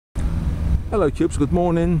Hello Cubes, good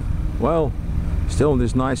morning. Well, still on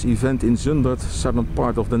this nice event in Zundert, southern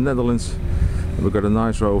part of the Netherlands. And we've got a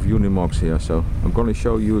nice row of Unimogs here, so I'm going to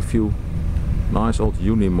show you a few nice old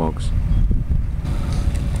Unimogs.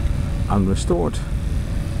 Unrestored,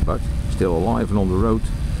 but still alive and on the road.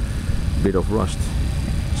 Bit of rust,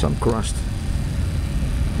 some crust.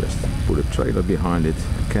 Just put a trailer behind it,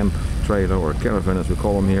 a camp trailer or a caravan as we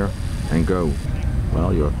call them here, and go.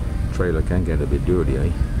 Well, your trailer can get a bit dirty,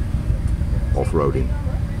 eh? Off-roading.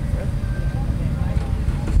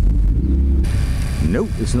 No,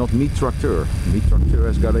 it's not Meat Tractor. Meat Tractor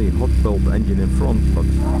has got a hot bulb engine in front, but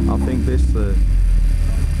I think this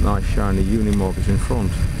nice shiny Unimog is in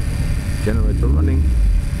front. Generator running,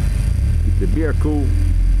 keep the beer cool.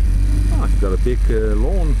 Ah, if you've got a big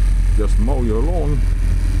lawn, just mow your lawn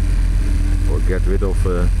or get rid of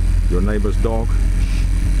your neighbor's dog.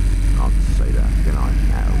 Can't say that, can I?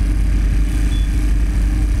 No.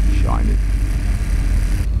 Shiny.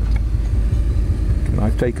 Can I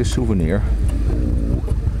take a souvenir? Ooh,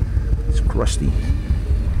 it's crusty.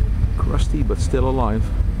 Crusty but still alive.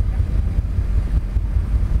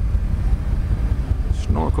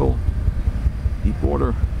 Snorkel. Deep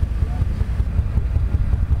water.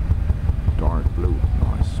 Dark blue.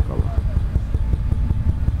 Nice color.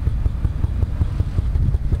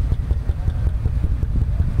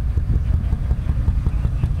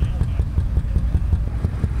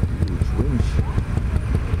 Huge winch.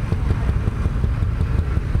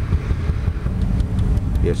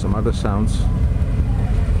 Here's some other sounds.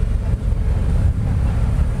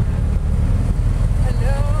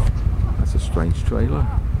 Hello. That's a strange trailer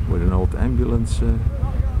with an old ambulance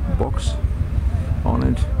box on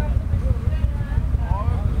it.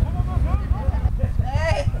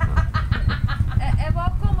 Hey. En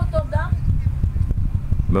waar komt het op dan?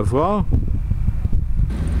 Mevrouw?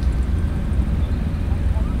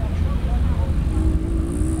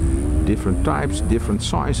 Different types, different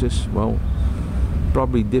sizes. Well,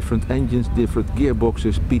 probably different engines, different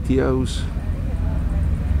gearboxes, PTOs.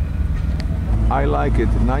 I like it.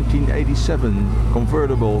 1987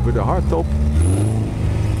 convertible with a hardtop.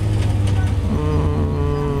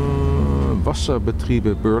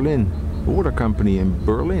 Wasserbetriebe Berlin. Water company in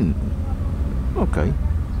Berlin. Okay.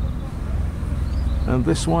 And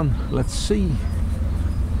this one, let's see.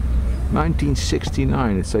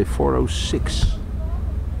 1969. It's a 406.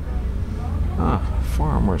 Ah,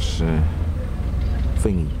 farmers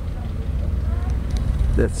thingy.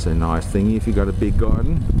 That's a nice thingy if you got a big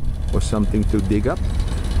garden or something to dig up.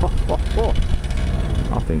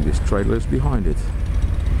 I think this trailer is behind it.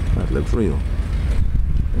 That looks real.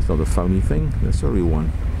 It's not a phony thing, that's a real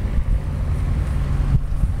one.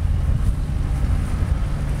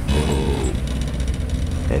 Oh,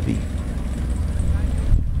 heavy.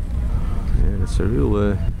 Yeah, that's a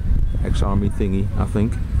real ex-army thingy, I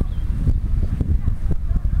think.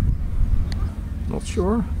 Not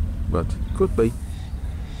sure, but could be.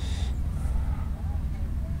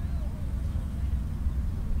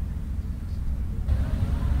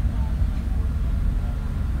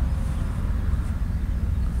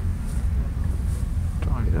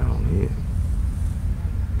 Try it down here.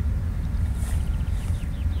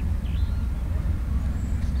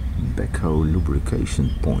 Backhoe lubrication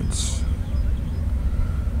points.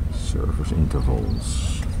 Service intervals.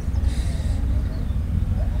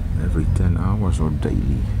 Every 10 hours or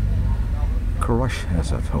daily. Crush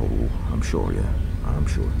hazard hole, I'm sure, yeah, I'm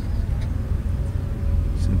sure.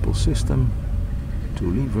 Simple system.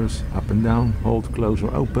 2 levers, up and down, hold, close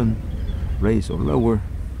or open, raise or lower.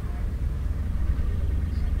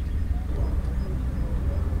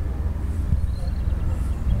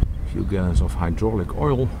 Few gallons of hydraulic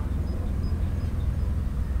oil.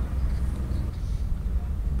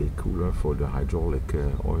 Big cooler for the hydraulic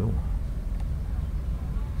oil.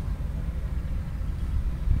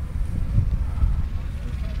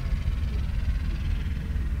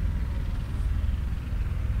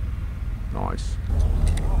 Nice.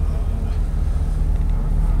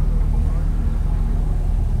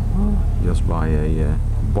 Just buy a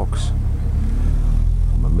box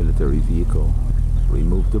from a military vehicle,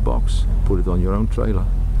 remove the box, put it on your own trailer.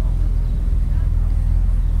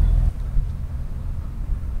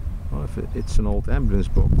 Well, if it's an old ambulance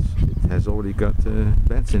box, it has already got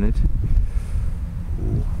beds in it.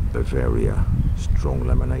 Ooh, Bavaria, strong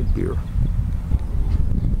lemonade beer.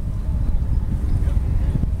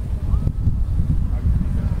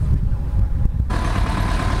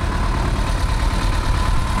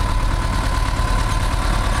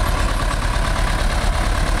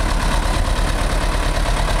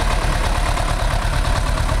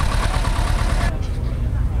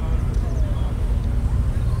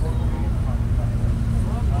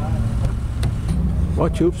 Well,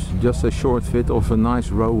 tubes, just a short vid of a nice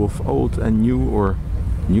row of old and new or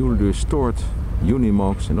newly restored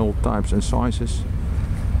Unimogs in all types and sizes.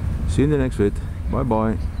 See you in the next vid. Bye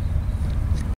bye.